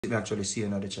me actually see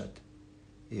another chat.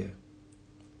 Yeah.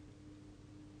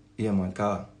 Yeah, man,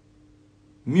 cause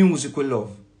music we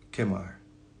love, Kemar.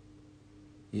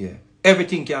 Yeah.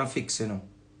 Everything can fix, you know.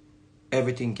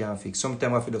 Everything can fix.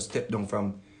 Sometimes I have to just step down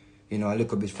from, you know, a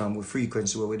little bit from the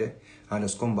frequency where we're there and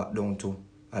just come back down to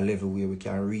a level where we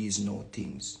can reason out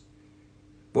things.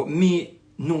 But me,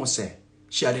 no, say,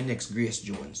 she had the next Grace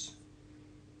Jones.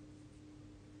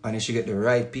 And if she get the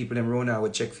right people them around her,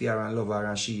 would check for her and love her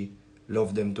and she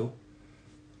love them too.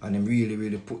 And them really,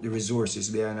 really put the resources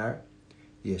behind her.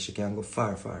 Yeah, she can go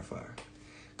far, far, far.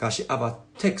 Because she have a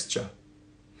texture.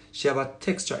 She have a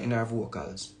texture in her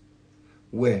vocals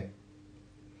where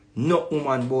no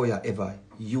woman boy ever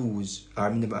use. Or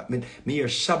me hear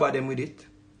Shabba them with it.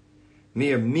 Me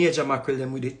hear Major Mackerel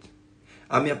them with it.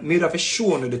 And me have to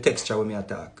show you the texture when me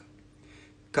attack.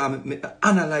 Because me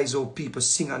analyze how people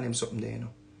sing on them something there, you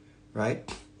know.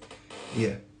 Right?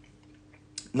 Yeah.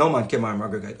 No man came on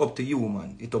Margaret. Up to you,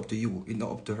 man. It's up to you. It's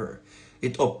not up to her.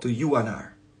 It's up to you and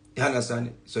her. You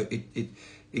understand? So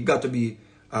it got to be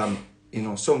you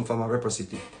know, some form of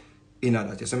reciprocity in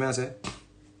that. You see what I say?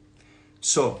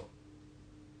 So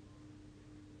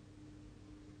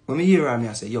when me hear her,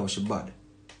 I say, yo, she bad.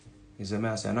 You see what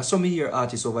I say? And some hear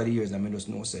artists over the years and I just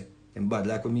know say them bad.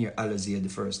 Like when me hear Alizé the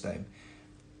first time.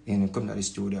 And he come to the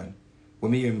studio.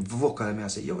 When me hear him vocal, I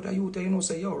say, yo, that youth, you know,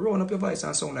 say, yo, round up your voice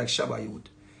and sound like Shabba youth.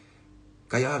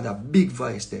 Because you have that big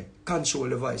voice there. Control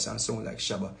the voice and sound like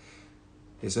Shabba.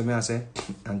 You see what I say?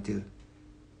 Until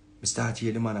I start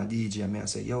hear the man a DJ and I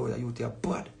say, yo, that youth are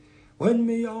bad. When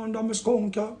me under my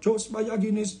skunk, just by your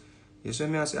Guinness. You see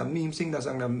what I say? I mean, sing that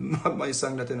song, that my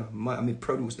song that, you know. I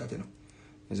produce that, you know.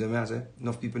 You see what I say?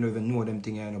 Enough people don't even know them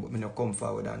things, you know, but me not come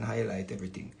forward and highlight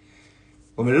everything.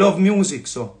 But I love music,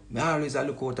 so I always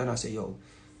look out and I say, yo,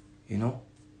 you know,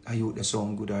 a youth the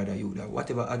sound good or the youth,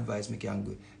 whatever advice me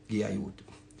can give a youth.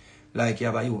 Like you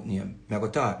have a youth name, I go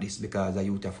talk this because a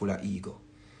youth are full of ego.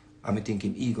 And I think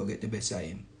him ego get the best of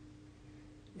him.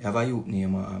 You have a youth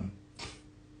name,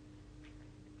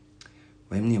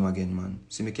 what him name again, man?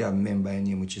 See me can remember a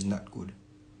name which is not good.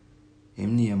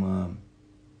 Him name,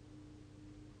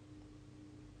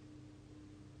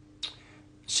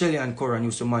 Shelly and Coran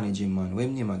used to manage him, man. What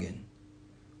him name again?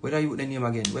 Where are you the name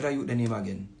again? Where are you the name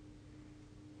again?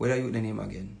 Where are you the name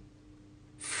again?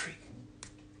 Freak.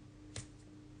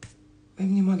 What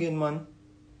him name again, man?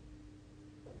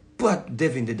 But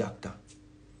Devin the Doctor.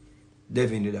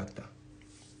 Devin the Doctor.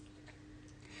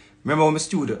 Remember when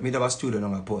me have a student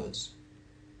on a pulse.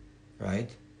 Right?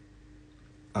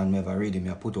 And me have a reading,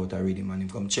 I put out a reading and him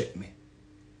come check me.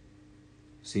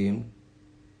 See him?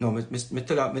 No, me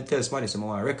tell somebody I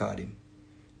want to record him.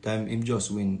 Time him just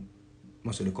win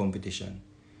most of the competition.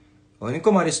 When he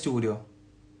come at the studio,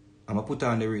 I'm going to put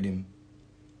on the rhythm.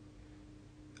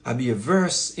 I be a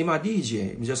verse, him a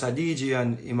DJ. I'm just a DJ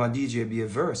and him a DJ be a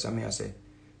verse. I say,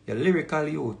 you're lyrical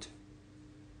youth.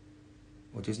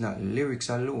 But it's not lyrics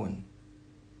alone.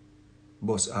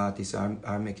 Boss artists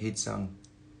are make hit song.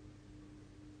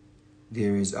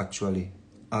 There is actually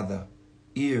other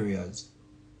areas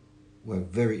were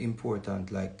very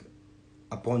important, like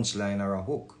a punchline or a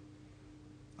hook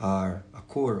or a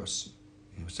chorus,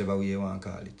 whichever way you want to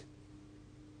call it.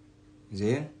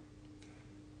 See?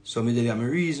 So me tell you,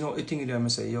 reason out the thing there, I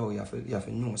say, yo, you have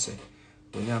to know, say,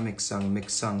 when you make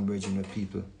song bridging with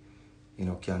people, you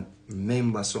know, can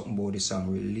remember something about the song,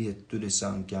 relate to the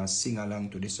song, can sing along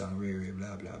to the song,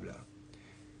 blah, blah, blah.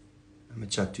 And I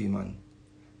chat to you, man.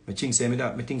 I think say me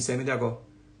that go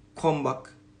come back,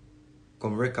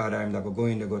 come record him that go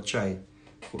in there, go try.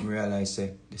 But me realize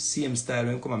say the same style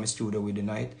when come to my studio with the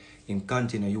night, him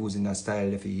continue using that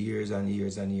style for years and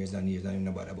years and years and years and him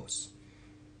no bother boss.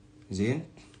 See?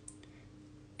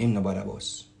 Him no bother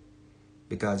boss.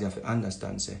 Because you have to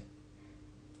understand say,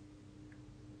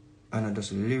 and not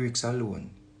just lyrics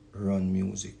alone run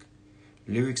music.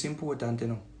 Lyrics important, you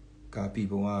know, because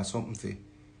people want something to,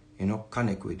 you know,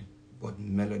 connect with. But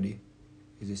melody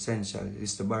is essential.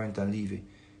 It's the Barrington Levy.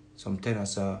 Some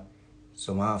tenors are,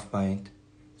 some half pint,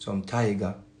 some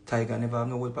Tiger. Tiger never have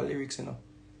no word for lyrics, you know.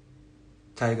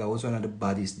 Tiger was one of the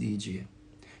baddest DJ.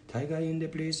 Tiger in the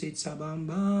place, it's a bam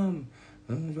bam.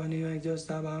 When you like just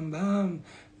a bam bam.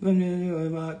 When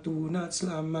you do not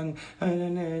slam and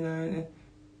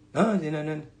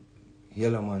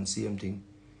Yellow Man, same thing.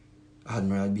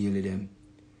 Admiral Bailey them.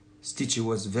 Stitchy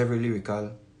was very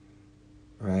lyrical,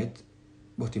 right?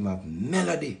 But him have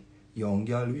melody. Young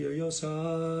girl, wear your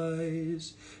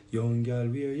size. Young girl,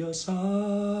 wear your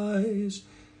size.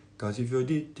 Cause if you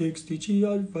did take Stitchy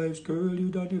advice, girl, you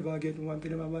don't ever get one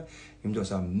penny of my. Him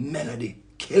just a melody.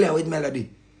 Kill her with melody.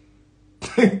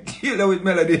 Kill her with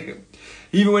melody.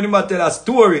 Even when the man tell a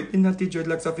story, in that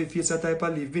dreadlocks of a face a type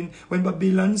of living. When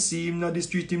Babylon see him, not the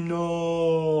street him,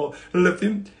 no, left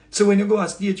him. So when you go on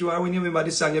stage or when you remember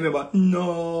the song, you remember,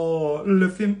 no,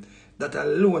 left him. That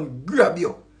alone grab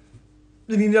you.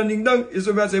 Ding dong ding dong. You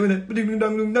say ding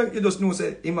dong ding dong. You just know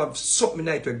say him have something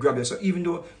like to grab you. So even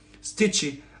though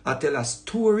Stitchy I tell a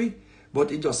story,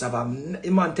 but it just have a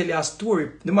man tell you a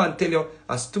story. The man tell you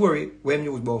a story when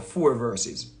you use about 4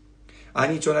 verses.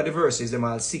 And each one of the verses them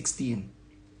all 16.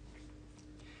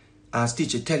 And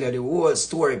Stitchy tell you the whole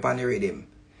story upon the rhythm.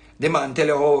 The man tell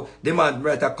you how the man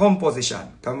write a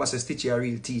composition. Because I must say Stitchy a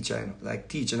real teacher, you know, like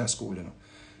teaching at school, you know.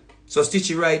 So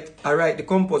Stitchy I write the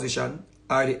composition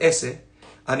or the essay,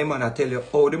 and the man I tell you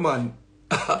how the man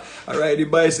I ride the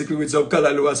bicycle with some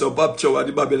callaloo and some pop chow and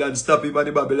the Babylon stop him and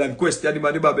the Babylon question him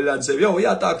and the Babylon say, yo, you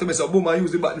talk to me, so boom, I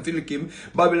use the button to lick him.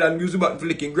 Babylon use the button to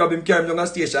lick him, grab him, carry him down a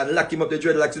station, lock him up the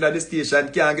dreadlocks in the station,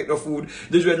 can't get no food.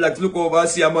 The dreadlocks look over and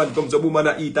see a man come, so boom,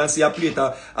 and eat and see a plate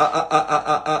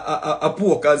a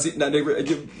pork and sitting and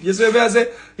you see what I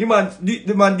say? The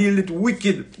man deal it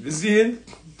wicked, you see him?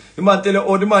 The man tell you,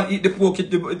 oh, the man eat the pork,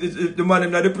 the man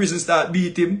in the prison start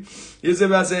beat him. You see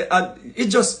what I say? And it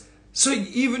just, so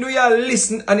even though you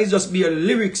listen and it just be a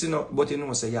lyrics, you know, but you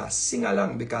know, say, yeah, sing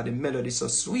along because the melody is so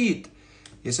sweet.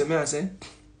 You see what I say?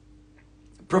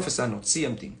 Professor Note,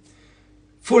 same thing.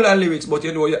 Full of lyrics, but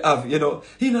you know, you have, you know,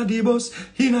 inna the bus,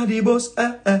 inna the bus,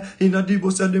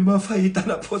 and them a fight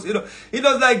and a fuss, you know. It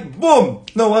was like, boom,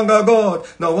 no one got God,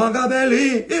 no one got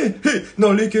belly,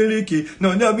 no licky,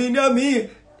 no yummy.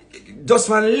 Just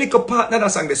one little part, that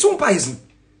song, they some poison.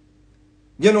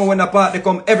 You know, when a part they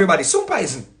come, everybody, some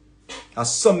poison.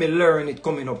 As some me learn it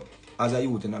coming up as a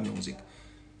youth in the music.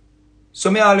 So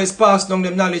me always pass down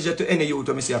them knowledge to any youth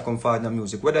when me say I come forward in the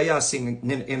music. Whether you are singing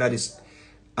in this,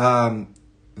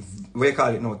 what you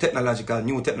call it now,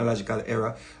 new technological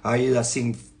era, or you are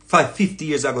sing 50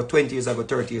 years ago, 20 years ago,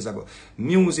 30 years ago.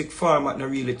 Music format not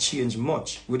really change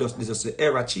much. This is the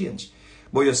era change.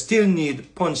 But you still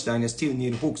need punchline, you still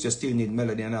need hooks, you still need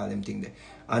melody and all them things there.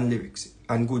 And lyrics,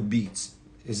 and good beats.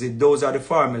 You see, those are the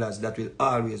formulas that will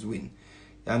always win.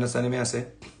 You understand me I say?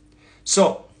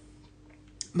 So,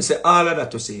 I say all of that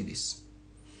to say this.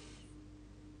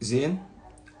 See?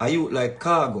 A youth like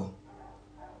Khago.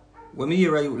 When I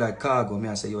hear a youth like Khago,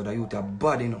 I say, yo, the youth are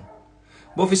bad, you know.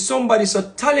 But if somebody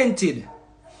so talented,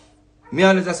 I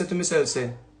always say to myself,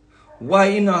 say,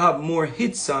 why him not have more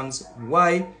hit songs?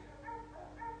 Why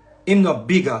him not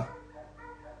bigger?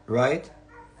 Right?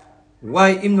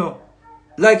 Why him not...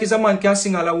 Like if a man can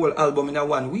sing a whole album in a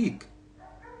 1 week.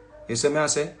 You see me I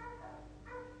say?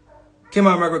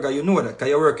 Kemar McGregor, you know that. Because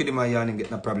you work with him and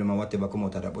get no problem or whatever come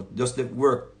out of that. But just the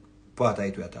work part of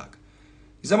it we attack.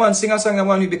 If a man sing a song in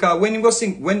 1 week, because when he go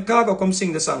sing, when Khago come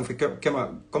sing the song for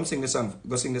Kemar, go sing the song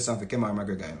for Kemar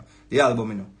McGregor, you know, the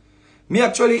album, you know. Me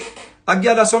actually, I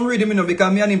gather some rhythm, you know,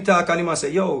 because me and him talk and him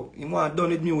say, yo, he want done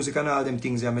with music and all them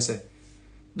things. And I say,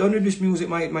 done with this music,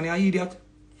 man, you an idiot.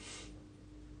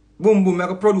 Boom, boom, I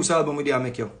go produce album with you and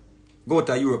make you go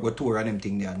to Europe, go tour and them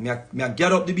thing there. Me I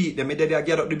get up the beat, them, I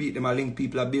get up the beat, them, I link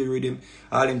people, I build with them,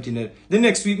 all them thing there. The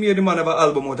next week, me the man have an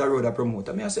album out the road, I promote.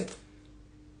 And I say,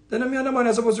 then me and the man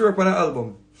are supposed to work on an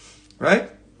album. Right?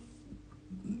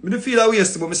 Me feel a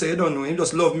waste, but I say, you don't know, him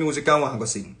just love music and want to go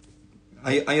sing.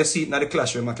 And you see it in the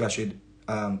clash when I clash with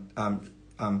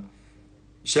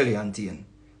Shelly and Tien,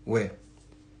 where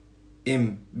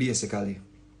him basically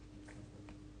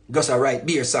just a write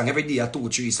beer song every day, a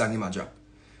 2-3 song him a drop.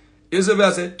 You see me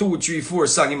I say 2, 3, 4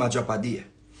 song him a drop a day.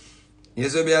 You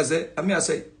see me I say, and I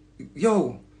say,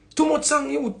 yo, too much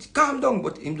song, you calm down,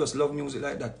 but him just love music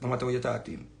like that, no matter what you talk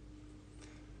to him.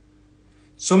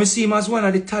 So me see him as one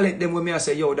of the talent them when me I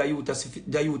say, yo, the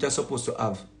youth are supposed to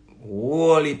have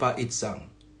whole heap of hit song.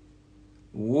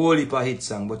 Whole heap of hit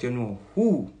song, but you know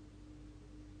who?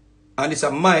 And it's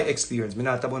my experience. Me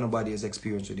not about nobody's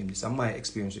experience with him. This is my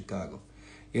experience with Khago.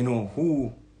 You know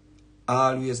who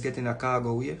always getting a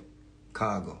Khago way?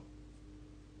 Khago.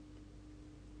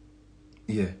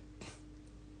 Yeah.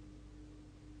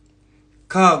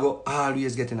 Khago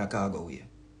always getting a Khago way.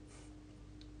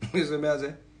 You see what I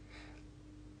say?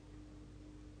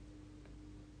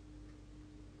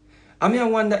 I mean, I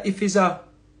wonder if it's something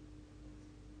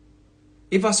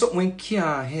we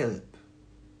can't help.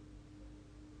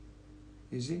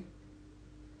 You see?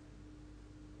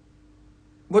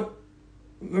 But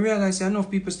I realize enough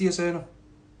people still say, you know.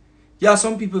 Yeah,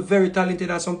 some people very talented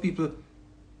and some people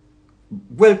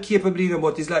well capable, you know,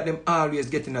 but it's like them always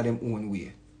getting at them own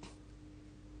way.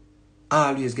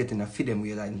 Always getting a feed them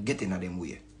way, like getting at them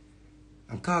way.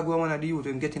 And Khago one of the youth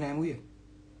them getting at them way.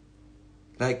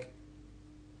 Like,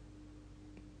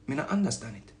 Me not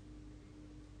understand it.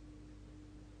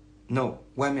 Now,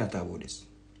 why me I talk about this?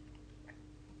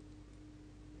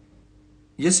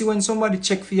 You see when somebody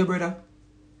check for you, brother,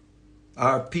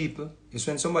 or people, you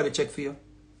see when somebody check for you,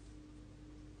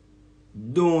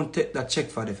 don't take that check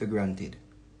for them for granted.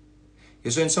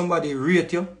 You see when somebody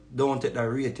rate you, don't take that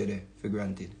rate you there for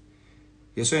granted.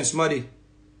 You see when somebody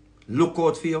look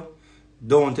out for you,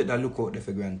 don't take that look out there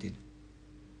for granted.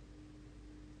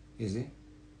 You see?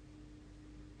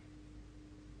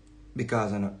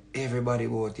 Because I know everybody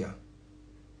out here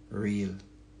real.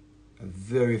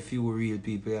 Very few real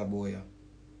people here about you.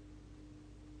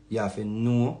 You have to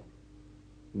know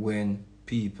when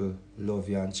people love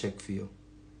you and check for you.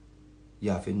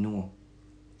 You have to know.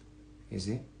 You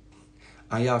see?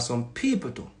 And you have some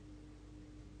people too.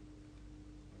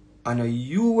 And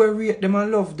you will rate them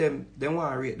and love them. They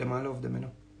want to rate them and love them, you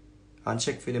know. And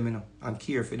check for them, you know. And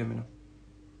care for them, you know.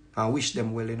 And wish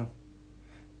them well, you know.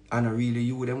 And really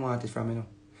you them want it from, you know.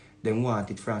 They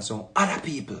want it from some other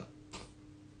people.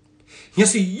 You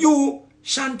see, you,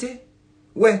 Shanti,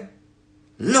 where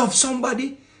love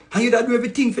somebody and you that do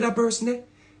everything for that person, eh?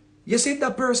 You see if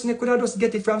that person could have just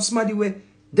get it from somebody where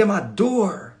them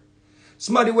adore.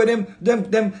 Somebody where them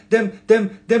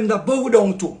that bow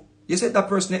down to. You said that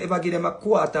person ever give them a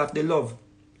quarter of the love,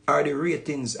 or the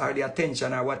ratings, or the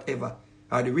attention, or whatever,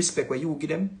 or the respect where you give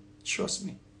them, trust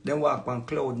me, them walk on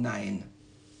cloud 9.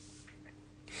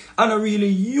 And really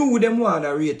you them want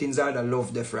the ratings or the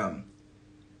love they from.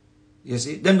 You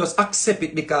see, them just accept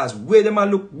it because where them a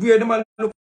look, where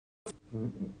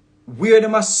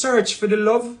them a search for the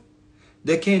love,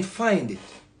 they can't find it.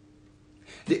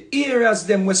 The areas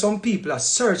them where some people are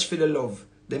search for the love,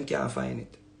 them can't find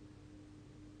it.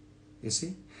 You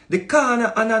see? The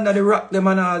corner and under the rock them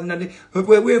and all,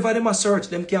 wherever them a search,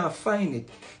 them can't find it.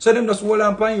 So them just hold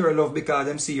on upon your love because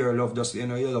them see your love just, you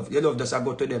know, your love just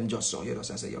go to them just so. You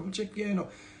just say, yo, check you know.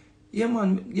 Yeah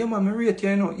man, me rate you,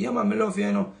 you know. Yeah man, me love you,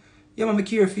 you know. Yeah man, me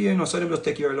care for you, you know. So them just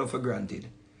take your love for granted.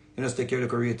 You just take your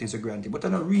little ratings for granted. But I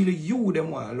know really you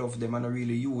them want to love them, and I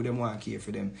really you them want to care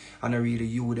for them. And I really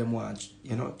you them want,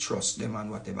 you know, trust them and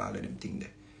whatever all of them thing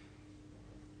there.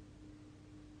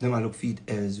 Them a look feet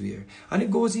elsewhere. And it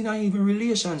goes in an even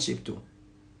relationship too.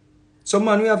 Some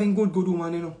man we having good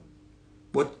woman, you know.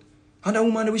 But another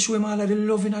woman we show him all of the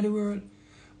love in the world.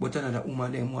 But another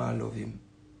woman them want to love him.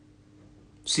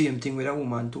 Same thing with a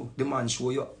woman too. The man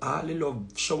show you all the love,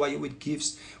 shower you with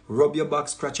gifts, rub your back,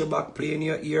 scratch your back, play in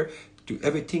your ear, do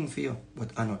everything for you.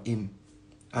 But I know him.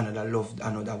 Another love,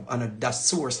 another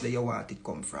source that you want it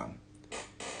come from.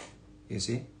 You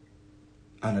see?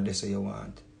 Another say you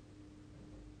want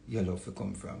your love to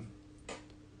come from.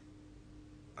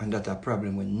 And that's a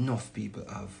problem when enough people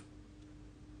have.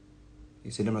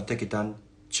 You see, them not take it and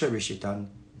cherish it and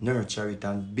nurture it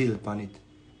and build upon it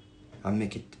and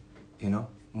make it, you know,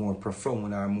 more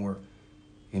profound or more,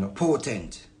 you know,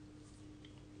 potent.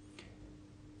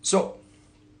 So,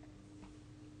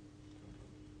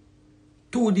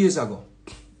 2 days ago,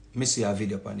 I see a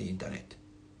video on the internet.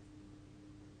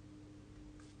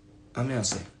 And I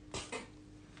say,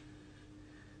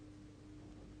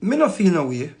 I don't feel no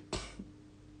way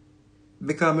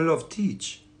because I love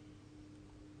teach.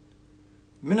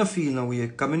 I don't feel no way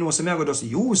because I know I go just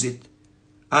use it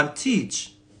and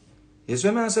teach. You see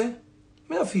what I say?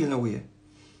 I don't feel no way.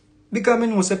 Because I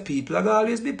know say people are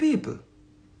always be people.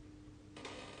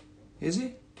 You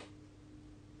see?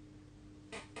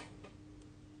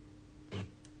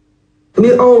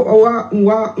 You're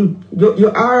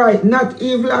alright, not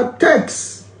even a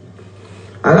text.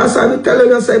 And that's why I'm telling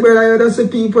you, say, brother, you just see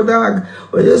people, dog.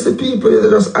 When you see people, you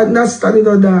just understand it,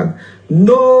 dog.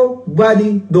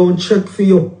 Nobody don't check for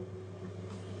you.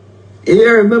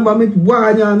 Here, remember me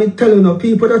warn you, me telling you,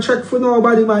 people don't check for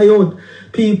nobody, my youth.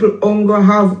 People only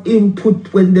have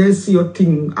input when they see your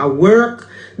thing at work,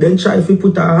 then try to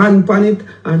put a hand on it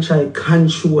and try to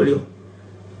control you.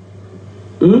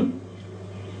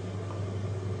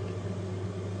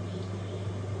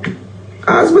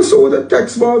 As me saw the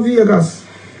text about Vegas,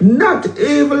 not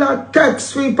even a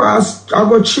text we pass, I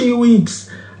got 3 weeks,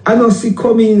 I don't see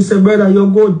come in and say, brother, you're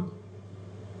good.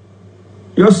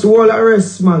 Just hold a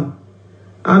rest, man.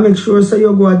 And make sure say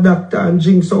you go a doctor and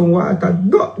drink some water.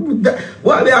 What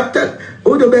we have to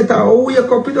who the better wake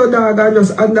up with your dog and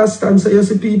just understand so you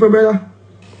see people, brother.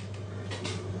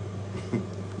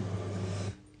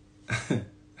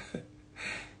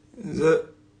 So,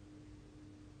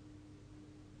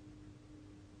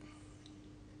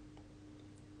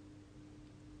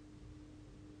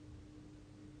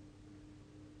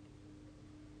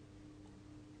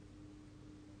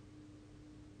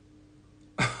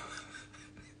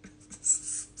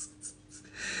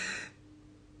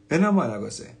 And a man I go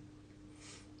say.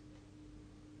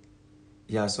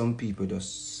 Yeah, some people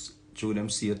just through them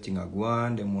see a thing a go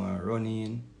on, them want to run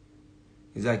in.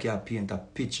 It's like you paint a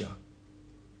picture.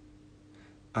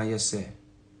 And you say,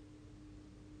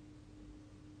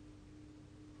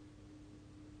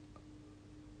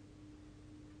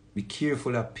 be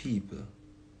careful of people.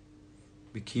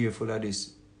 Be careful of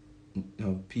this, you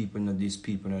know, people, not these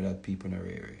people, not that people, not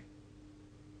rare.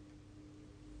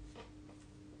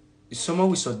 Somehow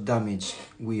we so damaged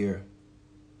where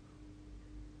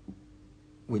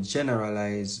we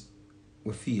generalize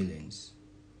with feelings.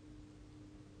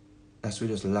 That's we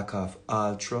just lack of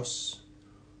all trust.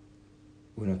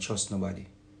 We don't trust nobody.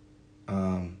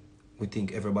 We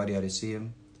think everybody are the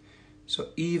same. So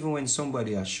even when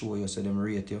somebody has show you, so them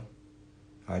rate you,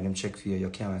 or them check for you, you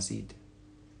can't see it.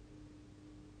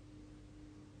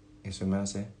 You see what I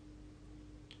say?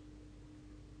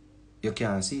 You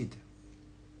can't see it.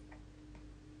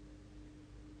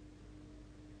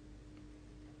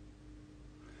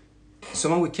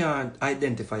 Somehow we can't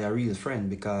identify a real friend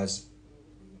because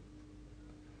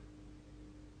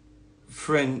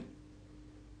friend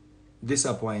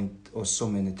disappoint us so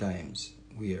many times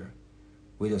where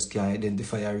we just can't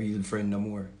identify a real friend no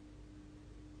more.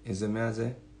 You see what I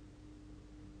say?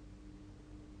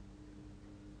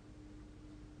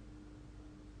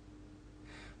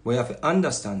 But you have to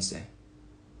understand, say,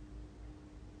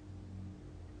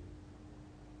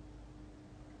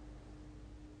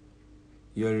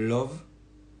 your love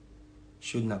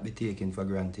should not be taken for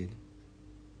granted.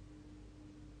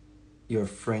 Your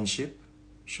friendship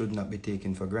should not be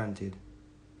taken for granted.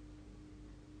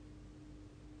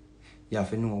 You have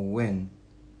to know when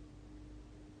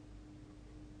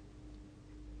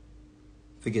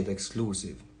to get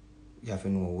exclusive. You have to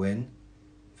know when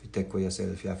to take care of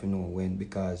yourself. You have to know when,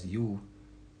 because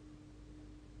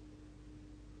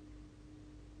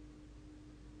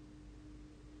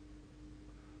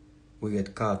we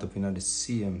get caught up in the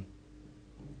same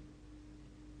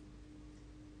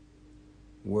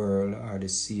world or the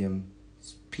same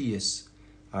space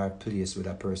or place with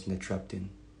a person they're trapped in.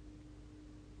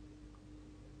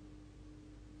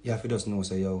 You have to just know,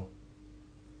 say, yo,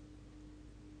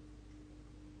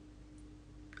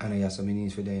 I know you have some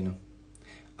need for that, you know.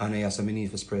 I know you have some need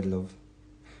for spread love.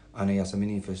 I know you have some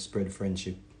need for spread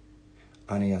friendship.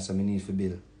 I know you have some need for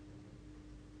build.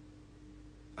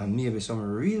 And maybe some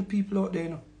real people out there, you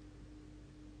know,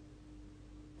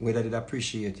 whether they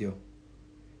appreciate you,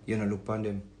 you know, look on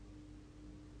them.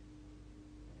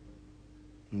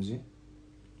 You see?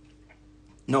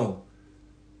 No,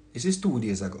 this is 2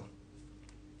 days ago.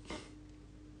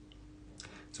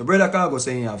 So brother Khago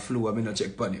saying he have flu, I mean not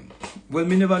check on him. Well,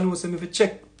 me never know, so me if I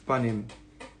check on him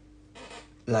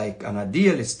like on a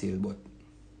daily still, but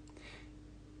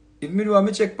if me do want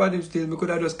me check on him still, me could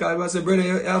have just call him and say, brother,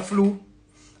 you have flu?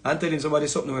 And tell him somebody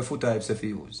something with foot types if he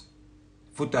use.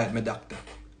 Foot type, my doctor.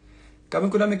 Because I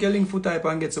could have make a link foot type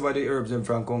and get somebody herbs them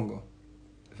from Congo.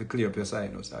 If you clear up your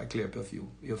sinus or clear up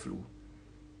your flu.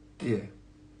 Yeah.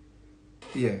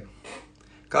 Yeah.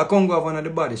 Because Congo have one of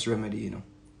the baddest remedy, you know.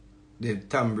 The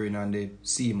tambourine and the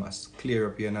CMAS clear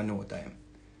up here in no time.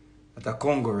 That's a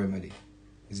Congo remedy.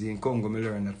 You see, in Congo, I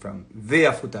learned that from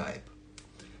their foot type.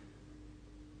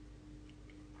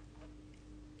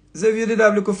 So if you did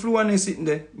have a little flu and you sitting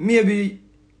there, maybe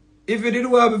if you did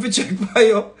want to check by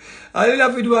you, all you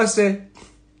have to do is say,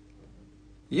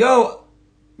 yo,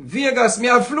 Vegas, me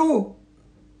have flu.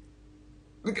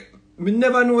 Me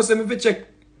never know, so me check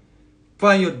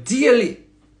by you daily.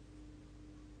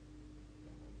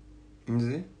 You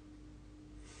see?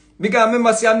 Because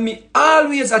remember, say, me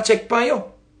always a check by you.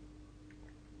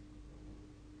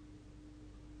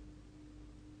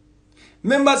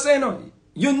 Remember, say, no,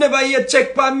 you never yet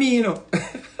check by me, you know.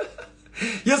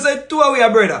 You say 2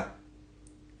 away, brother.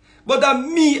 But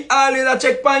me always a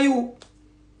check by you.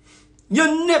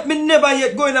 Me never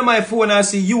yet go into my phone and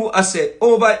see you, I said,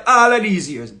 over all of these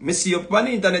years. Me see up on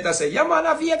the internet, I say, yeah man,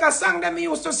 a Vegas song that me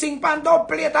used to sing pan dub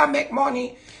plate and make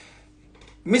money.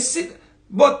 Me see,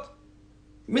 but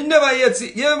me never yet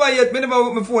see, me never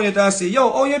open my phone yet and say,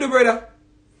 yo, how you do, brother?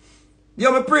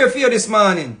 Yo, me pray for you this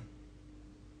morning.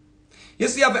 You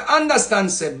see, I have to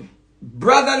understand, say,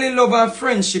 brotherly love and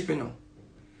friendship, you know.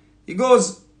 It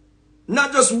goes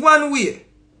not just one way.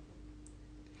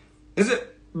 Is it?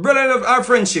 Brotherly love and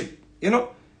friendship, you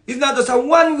know. It's not just a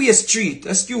one-way street,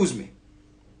 excuse me.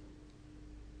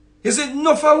 You see,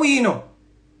 enough for we, you know.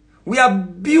 We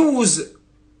abuse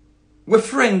we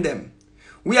friend them.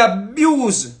 We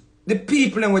abuse the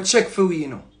people and we check for we, you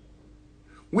know.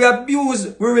 We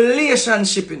abuse we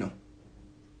relationship, you know.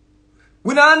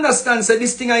 We don't understand that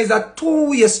this thing is a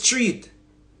two-way street.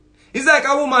 It's like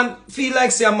a woman feel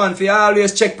like say a man for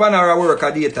always check pan her at work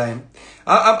at daytime.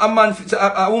 A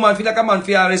woman feel like a man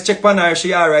for always check pan her,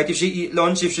 she alright, if she eat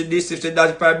lunch, if she this, if she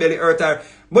that, if her belly hurt her.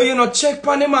 But you not check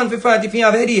pan the man for find if he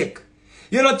have headache.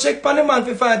 You not check pan the man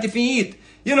for find if he eat.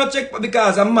 You not check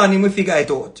because a man him will figure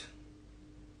it out.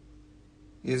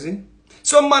 You see?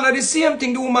 Some man are the same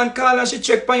thing, the woman call and she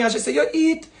check pan you and she say, you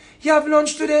eat, you have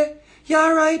lunch today? You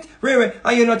alright? Really?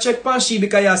 And you not check pan she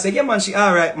because you say, yeah man, she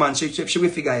alright man, she will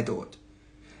figure it out.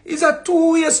 It's a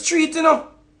two-way street, you know.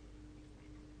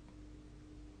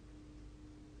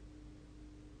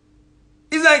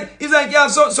 It's like you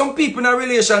have some people in a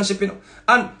relationship, you know,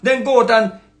 and then go out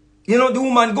and, you know, the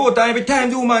woman go out and every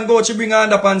time the woman go out, she bring her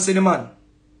underpants to the man.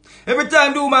 Every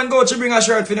time the woman go out, she bring a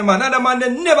shirt for the man. And the man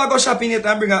then never go shopping it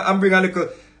and bring a little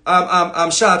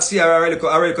shorts here or a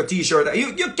little t-shirt.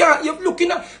 You can't, you're looking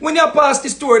at, when you pass the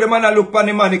store, the man look on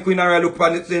the mannequin or look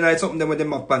on the, you know, something them with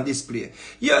them up on display.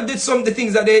 You did some of the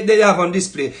things that they have on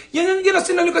display. You know,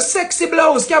 see a little sexy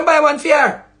blouse, can buy one for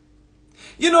her.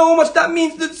 You know how much that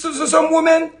means to some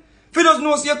women? If you don't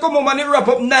know, so you come home and you wrap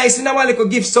up nice and one little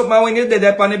gift something, and when you're dead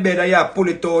up on the bed and you pull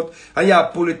it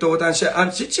out,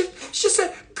 and she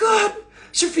said, God,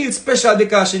 she feels special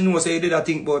because she knows you did a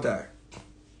think about her.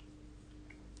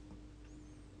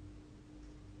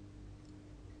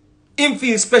 Him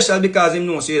feel special because him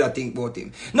knows you did a think about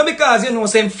him. Not because you know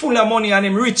him full of money and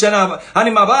him rich and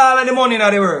him have all of the money in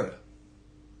the world.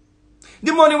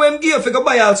 The money when him give if you go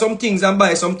buy all some things and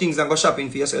buy some things and go shopping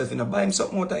for yourself, you know, buy him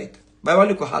something more tight. Buy one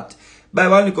little hat, buy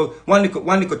one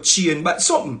little chain, buy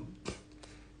something.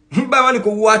 Buy one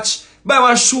little watch, buy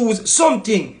one shoes,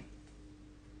 something.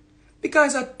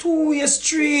 Because it's a two-way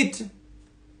street.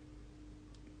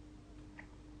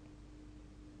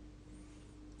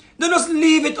 Don't just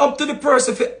leave it up to the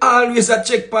person for always a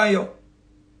check by you.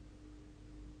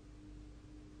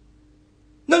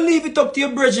 Don't leave it up to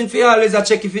your brethren for always a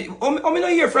check if it. I'm not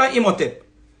here from Imhotep.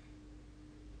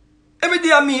 Every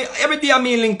day I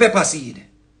me link pepper seed.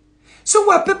 So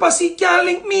what pepper seed can't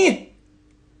link me?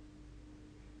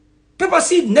 Pepper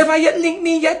seed never yet link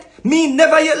me yet. Me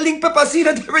never yet link pepper seed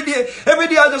every day. Every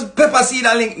day I just pepper seed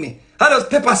and link me. I just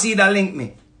pepper seed and link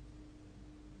me.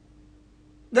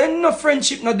 Then no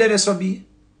friendship not there so be.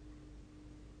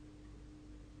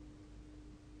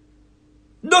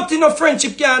 Dirty no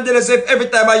friendship can't tell us if every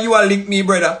time you are link me,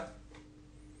 brother.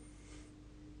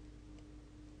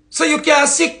 So you can't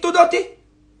sick to dirty?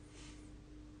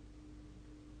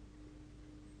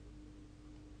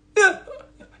 Yeah.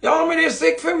 You want me to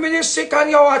sick for me to sick and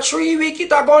you a 3 weeks it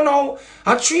ago now.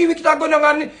 A 3 weeks it ago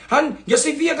now and you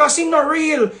see Vegas him not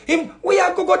real. Him we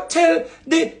are go tell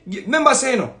the remember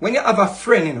say you know, when you have a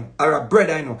friend you know or a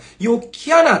brother you know, you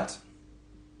cannot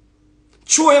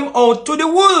throw him out to the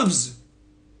wolves.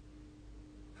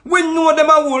 We know them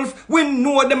a wolf, we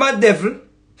know them a devil.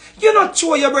 You not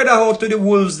throw your brother out to the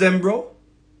wolves them, bro.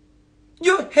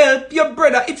 You help your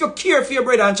brother. If you care for your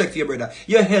brother and check for your brother,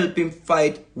 you help him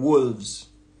fight wolves.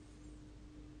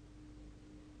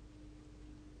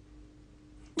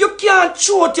 You can't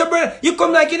throw out your brother. You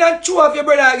come like you don't throw off your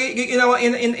brother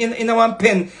in one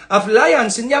pen of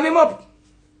lions and yam him up.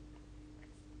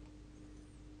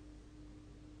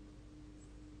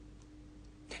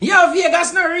 Yo,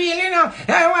 Vegas not real, you know.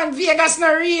 I want Vegas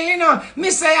not real, you know. Me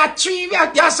say a tree,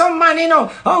 you some man, you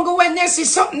know. Uncle, when they see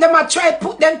something, them a try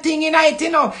put them thing in it,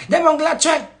 you know. Them uncle a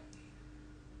try.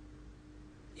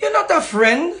 You're not a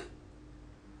friend.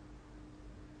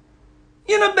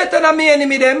 You're not better than me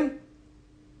enemy, them.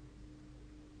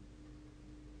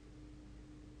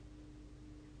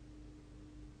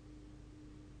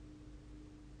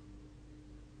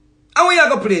 And when you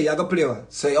go play, you go play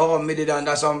what? Say, oh, me did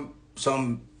under some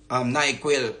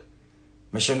NyQuil.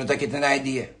 I shouldn't take it an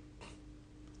idea.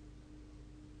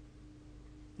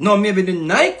 No, maybe the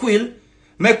NyQuil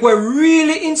make what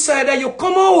really inside of you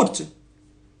come out.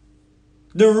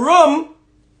 The rum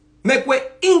make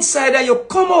what inside of you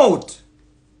come out.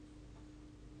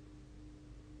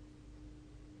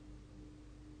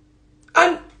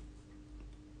 And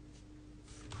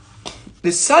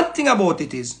the sad thing about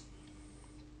it is,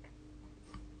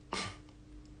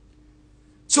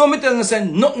 so me tell you say,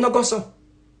 nothing no go so.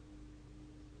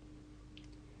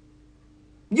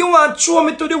 You want to throw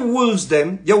me to the wolves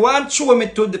them. You want to throw me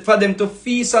for them to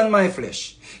feast on my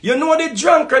flesh. You know the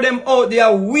drunker them out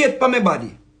there wait for my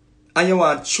body. And you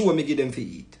want to throw me give them to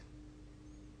eat.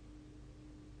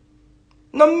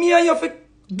 Now me and you have to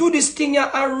do this thing here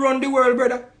and run the world,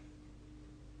 brother.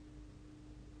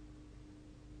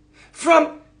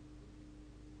 From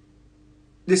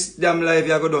this damn life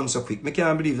you go done so quick. I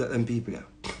can't believe that them people here.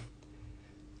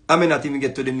 I may not even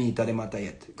get to the meat of the matter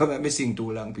yet. Come on, me sing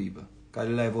too long, people. Because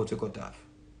the live out to cut off.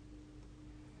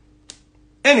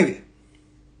 Anyway.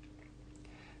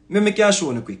 Me can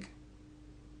show you quick.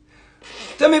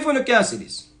 Tell me if you can see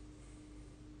this.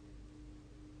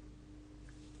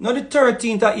 Now the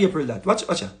 13th of April that. Watch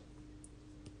it.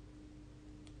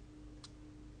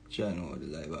 I know the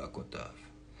live are cut off.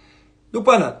 Look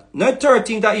on that. Now the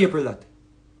 13th of April that.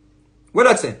 What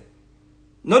that say?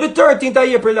 Now the 13th of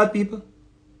April that, people.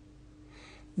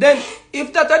 Then,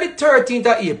 if that are the 13th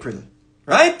of April,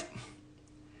 right?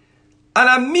 And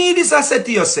I mean this I said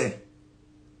to you, say.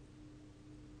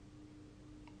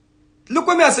 Look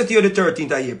what me I said to you the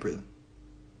 13th of April.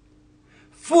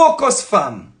 Focus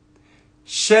fam.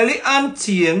 Shelly and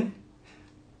Tien.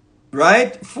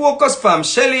 Right? Focus fam.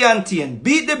 Shelly and Tien.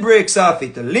 Beat the brakes off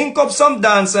it. Link up some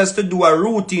dancers to do a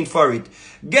routine for it.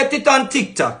 Get it on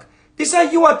TikTok. This is how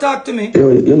you talk to me.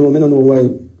 You know, I don't know why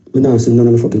we don't see none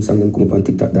of the fucking song them come up on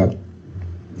TikTok that.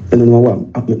 I don't know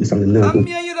what happened to the song them now. And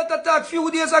me and you that attack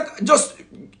few days ago, just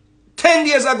 10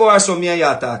 days ago or so, me and you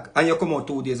attack. And you come out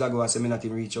 2 days ago and say me not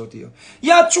even reach out to you.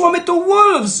 You throw me to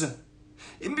wolves.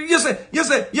 You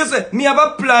say, me have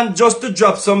a plan just to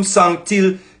drop some song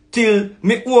till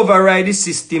me override the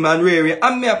system and rare.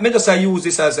 And me just use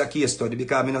this as a case study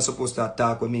because I'm not supposed to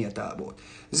talk with me talk about.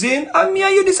 Zin, and me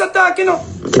and you this attack, you know.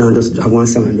 You can't just drop one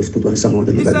song and just put one song out.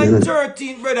 It's like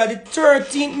 13th, brother. The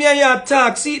 13th, me and you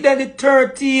attack. See then the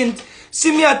 13th.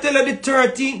 See me I tell you the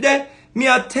 13th then. Me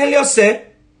I tell you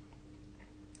say.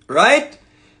 Right?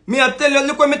 Me I tell you,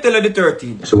 look what me tell you the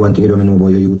 13th. So one thing you don't know about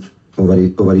your youth. Over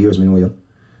the years, me know you.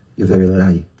 You're very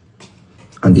lie.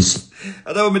 And this.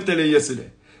 That's what me tell you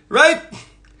yesterday. Right?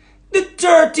 The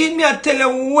 13th, me I tell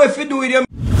you what if you do with your